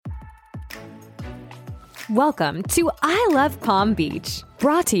Welcome to I Love Palm Beach,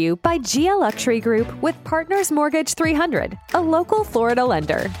 brought to you by Gia Luxury Group with Partners Mortgage 300, a local Florida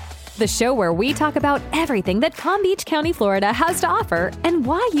lender. The show where we talk about everything that Palm Beach County, Florida has to offer and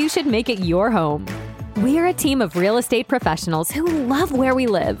why you should make it your home. We're a team of real estate professionals who love where we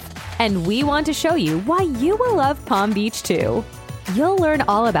live, and we want to show you why you will love Palm Beach too. You'll learn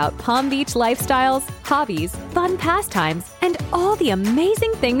all about Palm Beach lifestyles, hobbies, fun pastimes, and all the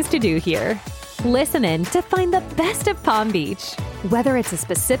amazing things to do here. Listen in to find the best of Palm Beach. Whether it's a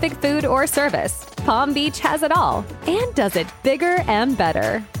specific food or service, Palm Beach has it all and does it bigger and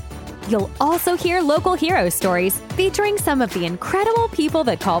better. You'll also hear local hero stories featuring some of the incredible people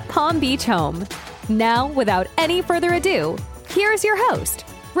that call Palm Beach home. Now, without any further ado, here's your host,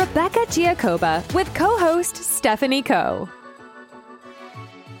 Rebecca Giacobbe, with co-host Stephanie Coe.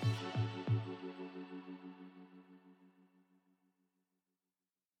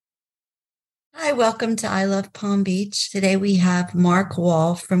 Hi, welcome to I Love Palm Beach. Today we have Mark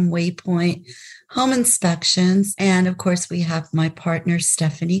Wall from Waypoint Home Inspections. And of course, we have my partner,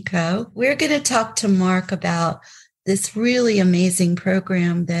 Stephanie Coe. We're going to talk to Mark about this really amazing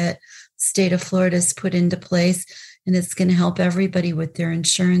program that state of Florida has put into place. And it's going to help everybody with their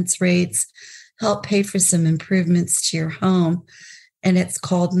insurance rates, help pay for some improvements to your home. And it's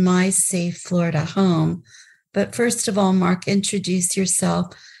called My Safe Florida Home. But first of all, Mark, introduce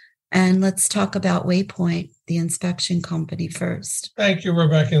yourself. And let's talk about Waypoint, the inspection company, first. Thank you,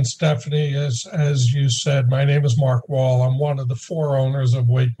 Rebecca and Stephanie. As you said, my name is Mark Wall. I'm one of the four owners of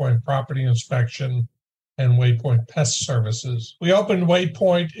Waypoint Property Inspection and Waypoint Pest Services. We opened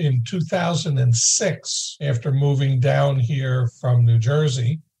Waypoint in 2006 after moving down here from New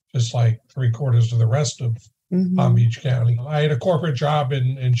Jersey, just like 3/4 of the rest of Palm Beach County. I had a corporate job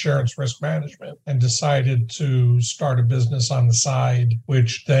in insurance risk management and decided to start a business on the side,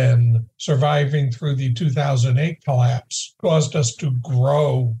 which then, surviving through the 2008 collapse, caused us to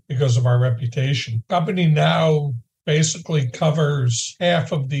grow because of our reputation. The company now basically covers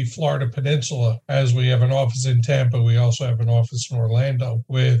half of the Florida Peninsula, as we have an office in Tampa. We also have an office in Orlando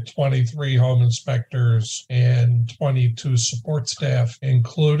with 23 home inspectors and 22 support staff,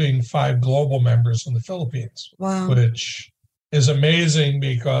 including 5 global members in the Philippines. Wow. Which is amazing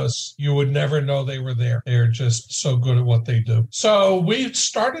because you would never know they were there. They're just so good at what they do. So we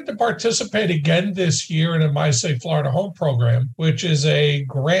started to participate again this year in a My Safe Florida Home program, which is a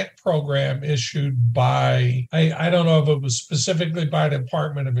grant program issued by, I don't know if it was specifically by the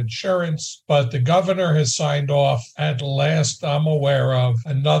Department of Insurance, but the governor has signed off, at last I'm aware of,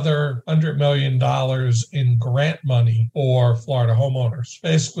 another $100 million in grant money for Florida homeowners.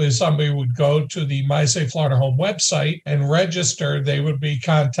 Basically, somebody would go to the My Safe Florida Home website and register. They would be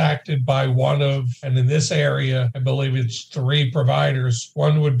contacted by one of, and in this area, I believe it's 3 providers.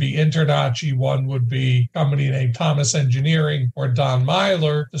 One would be Internachi, one would be a company named Thomas Engineering or Don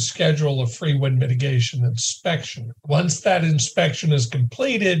Myler, to schedule a free wind mitigation inspection. Once that inspection is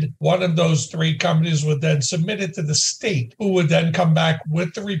completed, one of those 3 companies would then submit it to the state, who would then come back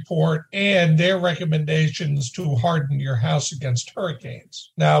with the report and their recommendations to harden your house against hurricanes.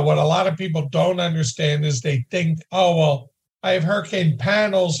 Now, what a lot of people don't understand is they think, oh, well, I have hurricane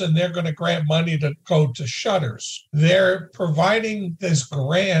panels and they're going to grant money to go to shutters. They're providing this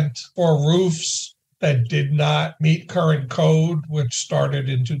grant for roofs that did not meet current code, which started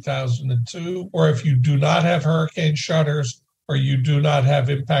in 2002, or if you do not have hurricane shutters, or you do not have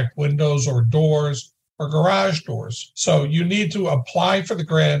impact windows or doors or garage doors. So you need to apply for the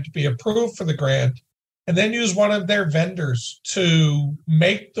grant, be approved for the grant, and then use one of their vendors to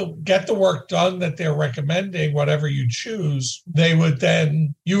get the work done that they're recommending, whatever you choose. You would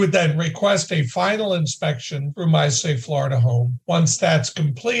then request a final inspection through My Safe Florida Home. Once that's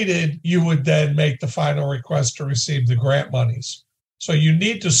completed, you would then make the final request to receive the grant monies. So you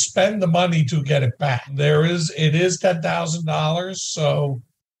need to spend the money to get it back. It is $10,000, so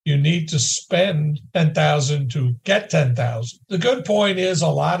you need to spend $10,000 to get $10,000. The good point is a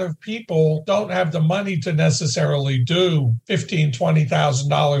lot of people don't have the money to necessarily do $15,000,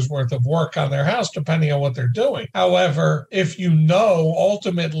 $20,000 worth of work on their house, depending on what they're doing. However, if you know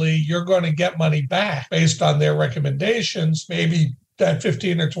ultimately you're going to get money back based on their recommendations, maybe that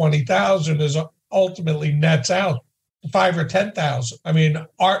 $15,000 or $20,000 is ultimately nets out $5,000 or $10,000. I mean,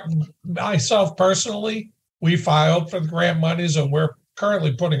 myself personally, we filed for the grant monies and we're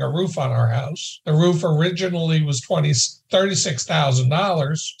currently putting a roof on our house. The roof originally was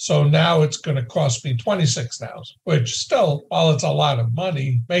 $36,000, so now it's going to cost me $26,000, which still, while it's a lot of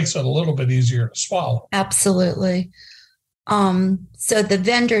money, makes it a little bit easier to swallow. Absolutely. So the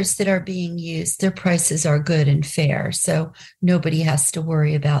vendors that are being used, their prices are good and fair. So nobody has to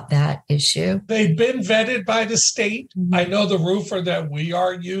worry about that issue. They've been vetted by the state. Mhm. I know the roofer that we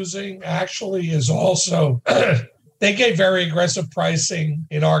are using actually is also, they gave very aggressive pricing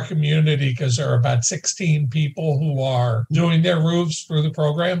in our community because there are about 16 people who are doing their roofs through the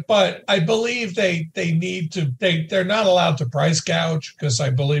program. But I believe they're not allowed to price gouge because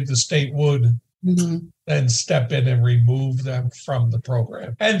I believe the state would. Mm-hmm. Then step in and remove them from the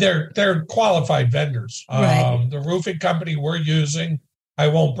program. And they're qualified vendors. Right. The roofing company we're using, I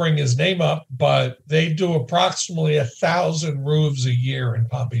won't bring his name up, but they do approximately 1,000 roofs a year in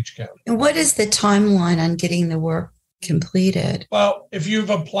Palm Beach County. And what is the timeline on getting the work completed? Well, if you've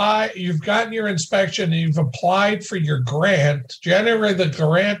gotten your inspection and you've applied for your grant, generally the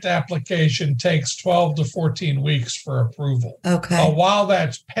grant application takes 12 to 14 weeks for approval. Okay. While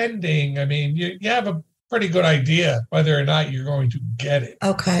that's pending, I mean, you have a pretty good idea whether or not you're going to get it.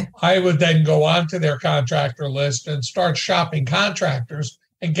 Okay. I would then go onto their contractor list and start shopping contractors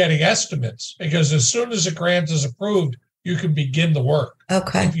and getting estimates, because as soon as a grant is approved, you can begin the work.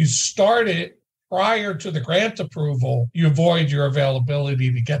 Okay. If you start it prior to the grant approval, you avoid your availability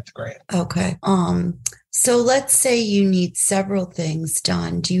to get the grant. Okay. So let's say you need several things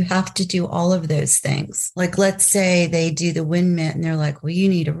done. Do you have to do all of those things? Like, let's say they do the wind mitt and they're like, well, you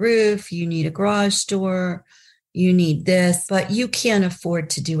need a roof, you need a garage door, you need this, but you can't afford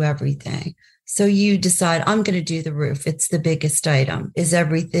to do everything. So you decide, I'm going to do the roof. It's the biggest item. Does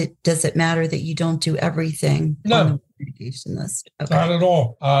it matter that you don't do everything? No. Mitigation list. Okay. Not at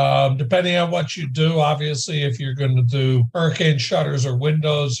all. Depending on what you do, obviously, if you're going to do hurricane shutters or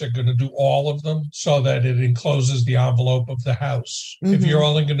windows, they're going to do all of them so that it encloses the envelope of the house. Mm-hmm. If you're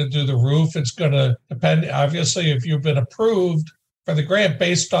only going to do the roof, it's going to depend. Obviously, if you've been approved for the grant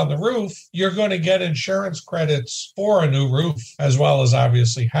based on the roof, you're going to get insurance credits for a new roof, as well as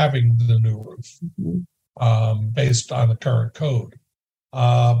obviously having the new roof based on the current code.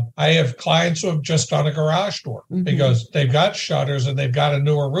 I have clients who have just done a garage door because they've got shutters and they've got a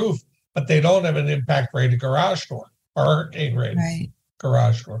newer roof, but they don't have an impact rated garage door or hurricane rated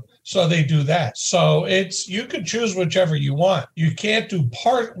garage door. So they do that. So you can choose whichever you want. You can't do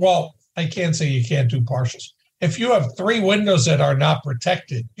I can't say you can't do partials. If you have 3 windows that are not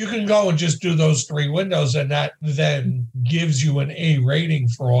protected, you can go and just do those 3 windows, and that then gives you an A rating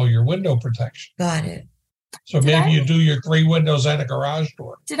for all your window protection. Got it. So you do your 3 windows and a garage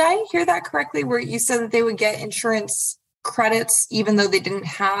door. Did I hear that correctly, where you said that they would get insurance credits even though they didn't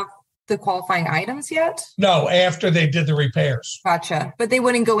have the qualifying items yet? No, after they did the repairs. Gotcha. But they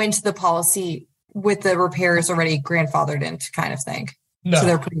wouldn't go into the policy with the repairs already grandfathered into, kind of thing. No. So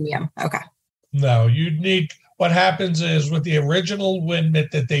their premium. Okay. No, what happens is with the original wind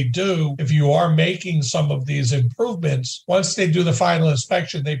mitt that they do, if you are making some of these improvements, once they do the final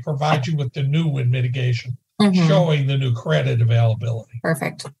inspection, they provide you with the new wind mitigation, showing the new credit availability.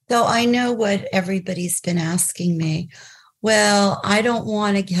 Perfect. So I know what everybody's been asking me. Well, I don't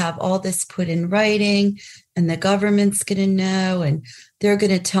want to have all this put in writing and the government's going to know and they're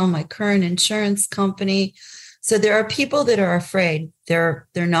going to tell my current insurance company. So there are people that are afraid. They're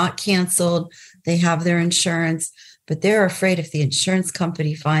not canceled. They have their insurance, but they're afraid if the insurance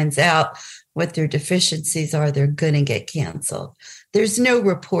company finds out what their deficiencies are, they're going to get canceled. There's no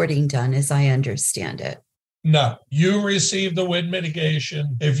reporting done, as I understand it. No, you receive the wind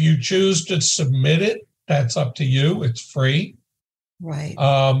mitigation. If you choose to submit it, that's up to you. It's free. Right.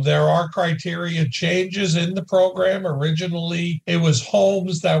 There are criteria changes in the program. Originally, it was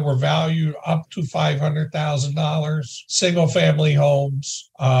homes that were valued up to $500,000, single family homes.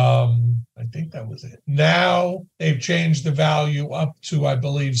 I think that was it. Now they've changed the value up to, I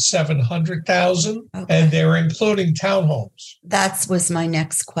believe, $700,000, and they're including townhomes. That was my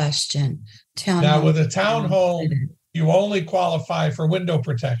next question. Now, with a townhome, you only qualify for window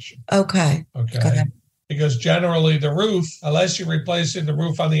protection. Okay. Because generally the roof, unless you're replacing the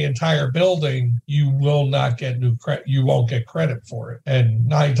roof on the entire building, you will not get you won't get credit for it. And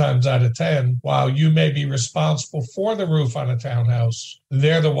 9 times out of 10, while you may be responsible for the roof on a townhouse,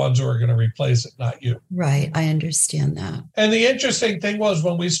 they're the ones who are going to replace it, not you. Right. I understand that. And the interesting thing was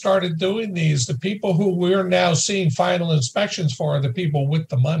when we started doing these, the people who we're now seeing final inspections for are the people with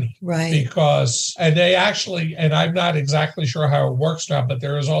the money. Right. And they actually, and I'm not exactly sure how it works now, but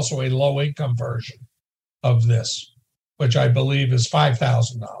there is also a low income version of this, which I believe is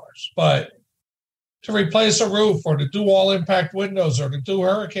 $5,000. But to replace a roof or to do all impact windows or to do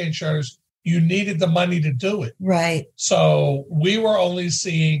hurricane shutters, you needed the money to do it. Right. So we were only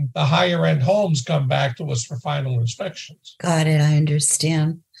seeing the higher end homes come back to us for final inspections. Got it. I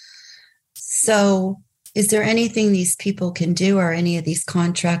understand. So Is there anything these people can do, or any of these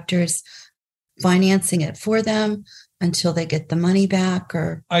contractors financing it for them until they get the money back?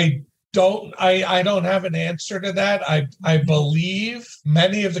 Or I don't have an answer to that. I believe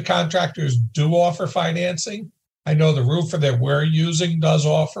many of the contractors do offer financing. I know the roofer that we're using does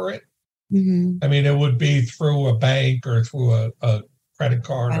offer it. Mm-hmm. I mean, it would be through a bank or through a credit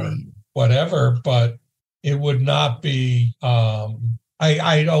card or whatever, but it would not be.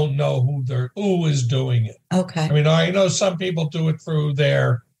 I don't know who is doing it. Okay. I mean, I know some people do it through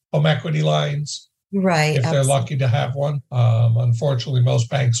their home equity lines. Right. If they're lucky to have one. Unfortunately, most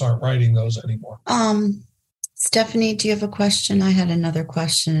banks aren't writing those anymore. Stephanie, do you have a question? I had another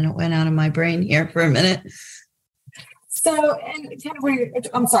question and it went out of my brain here for a minute. So, and kind of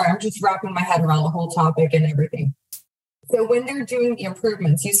I'm sorry, I'm just wrapping my head around the whole topic and everything. So when they're doing the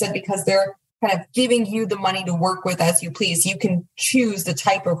improvements, you said because they're kind of giving you the money to work with as you please, you can choose the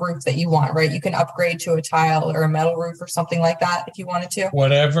type of roof that you want, right? You can upgrade to a tile or a metal roof or something like that if you wanted to.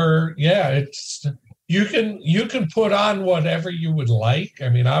 Whatever. Yeah, you can put on whatever you would like. I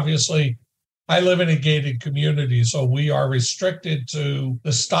mean, obviously, I live in a gated community, so we are restricted to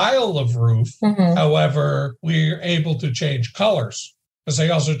the style of roof. Mm-hmm. However, we're able to change colors because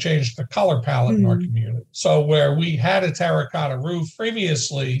they also changed the color palette in our community. So where we had a terracotta roof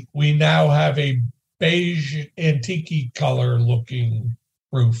previously, we now have a beige antique color looking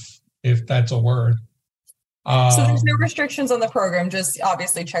roof, if that's a word. So there's no restrictions on the program, just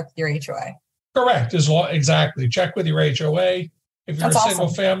obviously check with your HOA. Correct. Exactly. Check with your HOA. If you're a single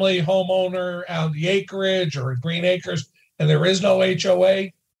family homeowner out in the acreage or at Green Acres and there is no HOA,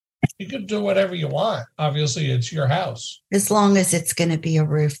 you can do whatever you want. Obviously, it's your house. As long as it's going to be a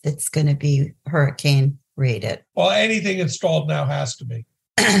roof that's going to be hurricane rated. Well, anything installed now has to be.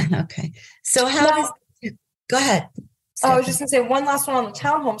 Okay. So go ahead. I was just going to say one last one on the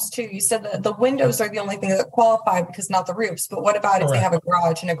townhomes too. You said that the windows are the only thing that qualify because not the roofs. But what about if they have a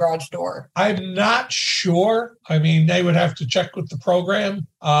garage and a garage door? I'm not sure. I mean, they would have to check with the program.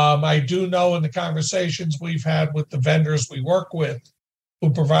 I do know in the conversations we've had with the vendors we work with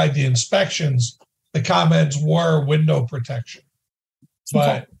who provide the inspections, the comments were window protection.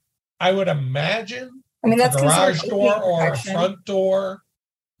 But I would imagine that's a garage door or a front door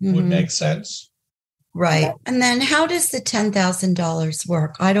would make sense. Right. And then how does the $10,000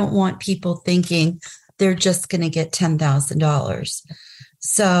 work? I don't want people thinking they're just going to get $10,000.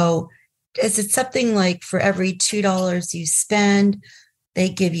 So is it something like for every $2 you spend, they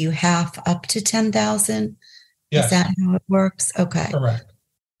give you half up to $10,000? Yes. Is that how it works? Okay. Correct.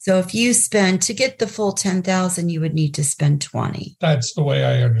 So if you spend to get the full $10,000, you would need to spend $20,000. That's the way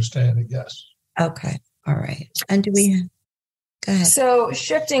I understand it. Yes. Okay. All right. And go ahead. So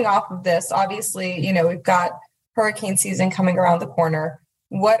shifting off of this, obviously, we've got hurricane season coming around the corner.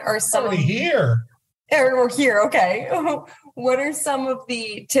 What are some already here? We're here. Okay. What are some of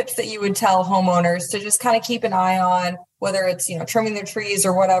the tips that you would tell homeowners to just kind of keep an eye on, whether it's, trimming their trees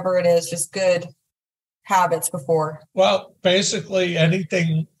or whatever it is, just good habits before? Well, basically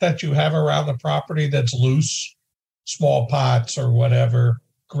anything that you have around the property that's loose, small pots or whatever,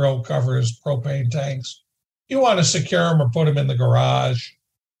 grill covers, propane tanks, you want to secure them or put them in the garage.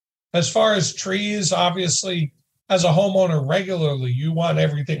 As far as trees, obviously, as a homeowner regularly, you want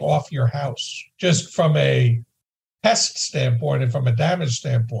everything off your house, just from a pest standpoint and from a damage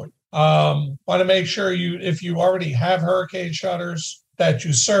standpoint. Want to make sure if you already have hurricane shutters, that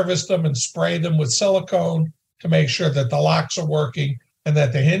you service them and spray them with silicone to make sure that the locks are working and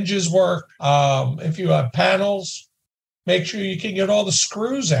that the hinges work. If you have panels, make sure you can get all the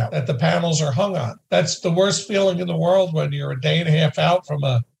screws out that the panels are hung on. That's the worst feeling in the world when you're a day and a half out from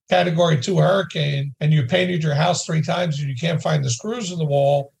a Category 2 hurricane and you painted your house 3 times and you can't find the screws in the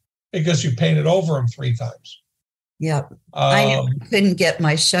wall because you painted over them 3 times. Yep. I couldn't get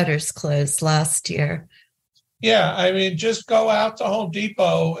my shutters closed last year. Yeah, I mean, just go out to Home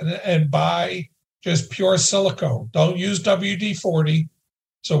Depot and buy just pure silicone. Don't use WD-40.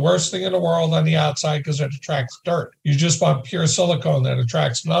 It's the worst thing in the world on the outside because it attracts dirt. You just want pure silicone that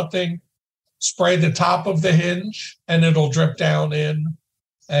attracts nothing. Spray the top of the hinge and it'll drip down in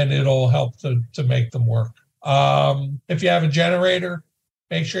and it'll help to make them work. If you have a generator,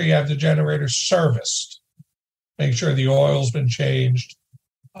 make sure you have the generator serviced. Make sure the oil's been changed.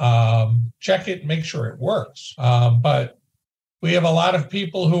 Check it, make sure it works. But we have a lot of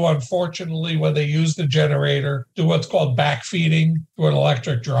people who, unfortunately, when they use the generator, do what's called backfeeding through an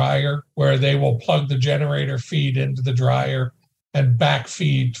electric dryer, where they will plug the generator feed into the dryer and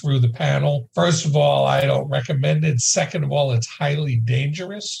backfeed through the panel. First of all, I don't recommend it. Second of all, it's highly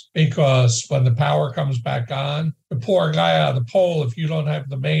dangerous because when the power comes back on, the poor guy on the pole, if you don't have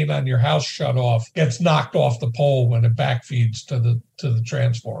the main on your house shut off, gets knocked off the pole when it backfeeds to the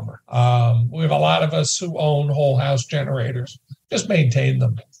transformer. We have a lot of us who own whole house generators. Just maintain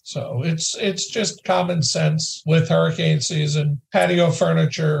them. So it's just common sense with hurricane season, patio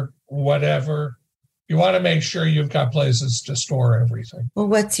furniture, whatever. You want to make sure you've got places to store everything. Well,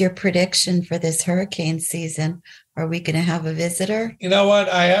 what's your prediction for this hurricane season? Are we going to have a visitor? You know what?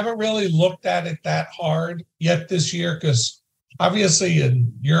 I haven't really looked at it that hard yet this year because obviously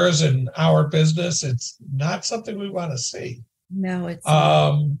in yours and our business, it's not something we want to see. No, it's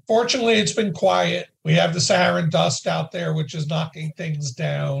fortunately, it's been quiet. We have the Saharan dust out there, which is knocking things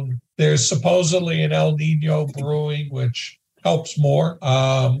down. There's supposedly an El Nino brewing, which helps more.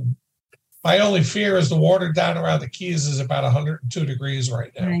 My only fear is the water down around the Keys is about 102 degrees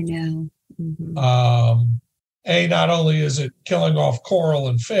right now. I know. Mm-hmm. Not only is it killing off coral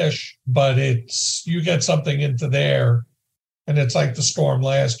and fish, but you get something into there, and it's like the storm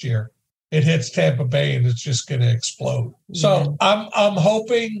last year. It hits Tampa Bay and it's just going to explode. Yeah. So I'm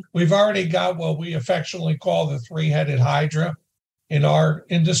hoping we've already got what we affectionately call the three-headed hydra in our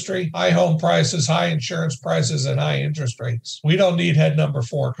industry. High home prices, high insurance prices, and high interest rates. We don't need head number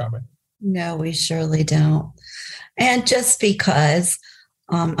 4 coming. No, we surely don't. And just because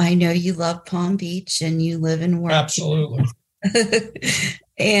I know you love Palm Beach and you live and work. Absolutely.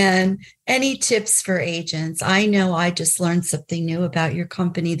 And any tips for agents? I know I just learned something new about your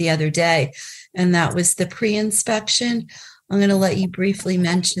company the other day, and that was the pre-inspection. I'm going to let you briefly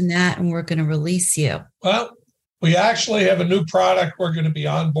mention that, and we're going to release you. Well, we actually have a new product we're going to be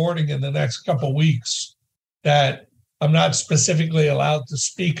onboarding in the next couple of weeks that I'm not specifically allowed to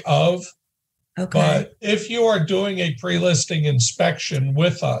speak of. Okay. But if you are doing a pre-listing inspection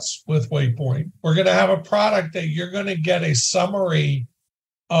with us, with Waypoint, we're going to have a product that you're going to get a summary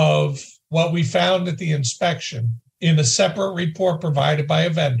of what we found at the inspection in a separate report provided by a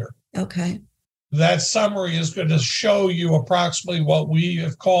vendor. Okay. That summary is going to show you approximately what we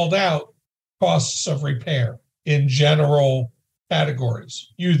have called out costs of repair in general categories.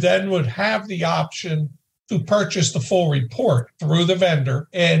 You then would have the option to purchase the full report through the vendor,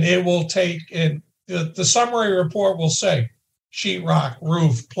 and it will take in the summary report will say sheetrock,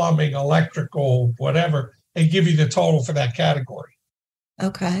 roof, plumbing, electrical, whatever, and give you the total for that category.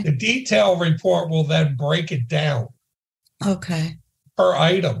 Okay. The detail report will then break it down. Okay. Per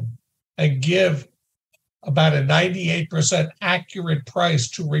item and give about a 98% accurate price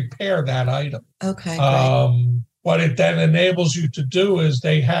to repair that item. Okay. What it then enables you to do is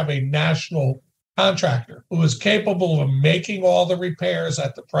they have a national contractor who is capable of making all the repairs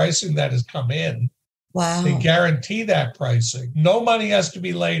at the pricing that has come in. Wow. They guarantee that pricing. No money has to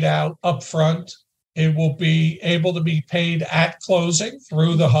be laid out up front. It will be able to be paid at closing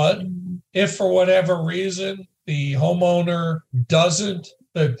through the HUD. If for whatever reason the homeowner doesn't,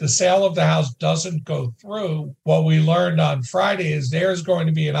 the sale of the house doesn't go through, what we learned on Friday is there's going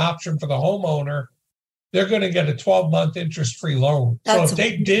to be an option for the homeowner. They're going to get a 12-month interest-free loan. So if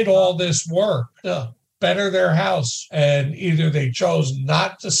they did all this work to better their house and either they chose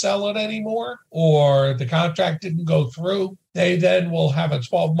not to sell it anymore or the contract didn't go through, they then will have a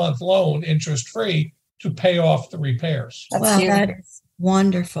 12-month loan interest-free to pay off the repairs. That is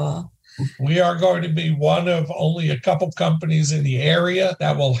wonderful. We are going to be one of only a couple companies in the area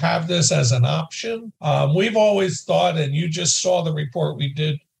that will have this as an option. We've always thought, and you just saw the report we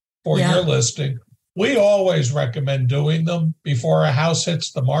did for your listing, we always recommend doing them before a house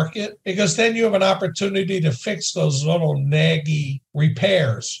hits the market because then you have an opportunity to fix those little naggy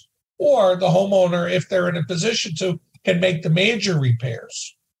repairs. Or the homeowner, if they're in a position to, can make the major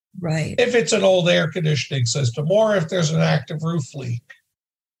repairs. Right. If it's an old air conditioning system, or if there's an active roof leak,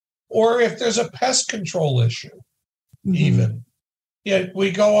 or if there's a pest control issue, even. Yet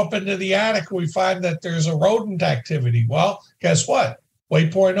we go up into the attic, we find that there's a rodent activity. Well, guess what?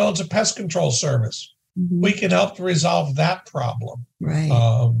 Waypoint owns a pest control service. We can help to resolve that problem. Right.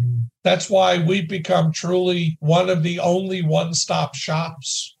 That's why we've become truly one of the only one-stop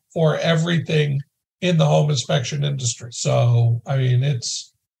shops for everything in the home inspection industry. So, I mean,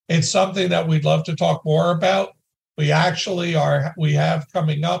 it's something that we'd love to talk more about. We have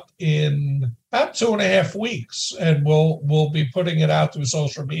coming up in about 2.5 weeks, and we'll be putting it out through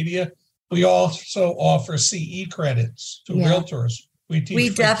social media. We also offer CE credits to realtors We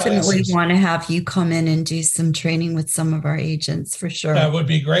definitely want to have you come in and do some training with some of our agents for sure. That would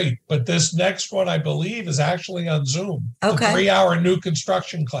be great. But this next one, I believe, is actually on Zoom. Okay. The 3-hour new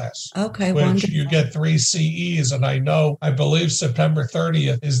construction class. Okay, which wonderful. you get 3 CEs. And I believe September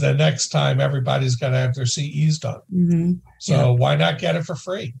 30th is the next time everybody's got to have their CEs done. Mm-hmm. So why not get it for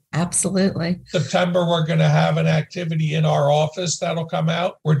free? Absolutely. September, we're going to have an activity in our office that'll come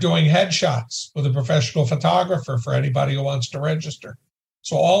out. We're doing headshots with a professional photographer for anybody who wants to register.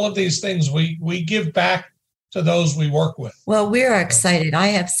 So all of these things we give back to those we work with. Well, we're excited. I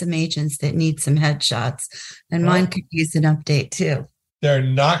have some agents that need some headshots, and mine could use an update too. They're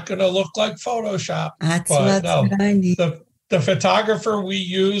not going to look like Photoshop. That's what I need. The photographer we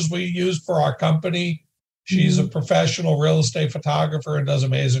use for our company, she's a professional real estate photographer and does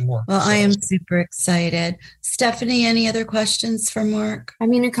amazing work. Well, I am super excited. Stephanie, any other questions for Mark? I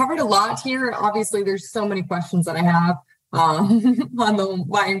mean, you covered a lot here. Obviously, there's so many questions that I have on the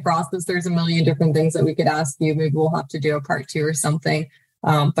buying process. There's a million different things that we could ask you. Maybe we'll have to do a part 2 or something.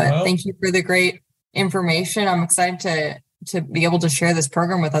 Thank you for the great information. I'm excited to be able to share this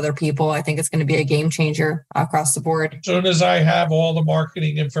program with other people. I think it's going to be a game changer across the board. As soon as I have all the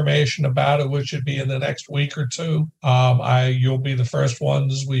marketing information about it, which should be in the next week or 2, you'll be the first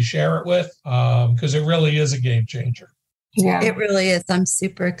ones we share it with, because it really is a game changer. Yeah, it really is. I'm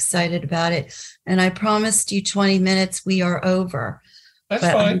super excited about it. And I promised you 20 minutes. We are over. That's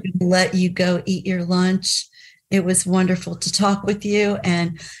fine. I'm going to let you go eat your lunch. It was wonderful to talk with you.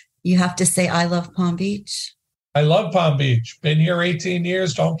 And you have to say, I love Palm Beach. I love Palm Beach. Been here 18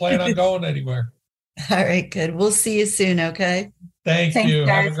 years. Don't plan on going anywhere. All right, good. We'll see you soon, okay? Thanks, you.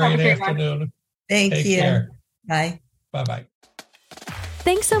 Guys. Have a great afternoon. Take you. Care. Bye. Bye-bye.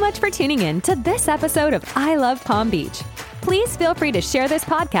 Thanks so much for tuning in to this episode of I Love Palm Beach. Please feel free to share this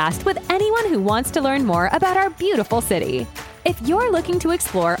podcast with anyone who wants to learn more about our beautiful city. If you're looking to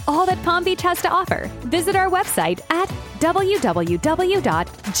explore all that Palm Beach has to offer, visit our website at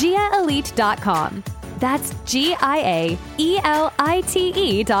www.giaelite.com. That's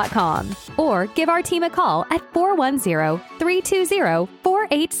GIAELITE.com. Or give our team a call at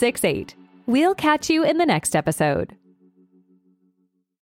 410-320-4868. We'll catch you in the next episode.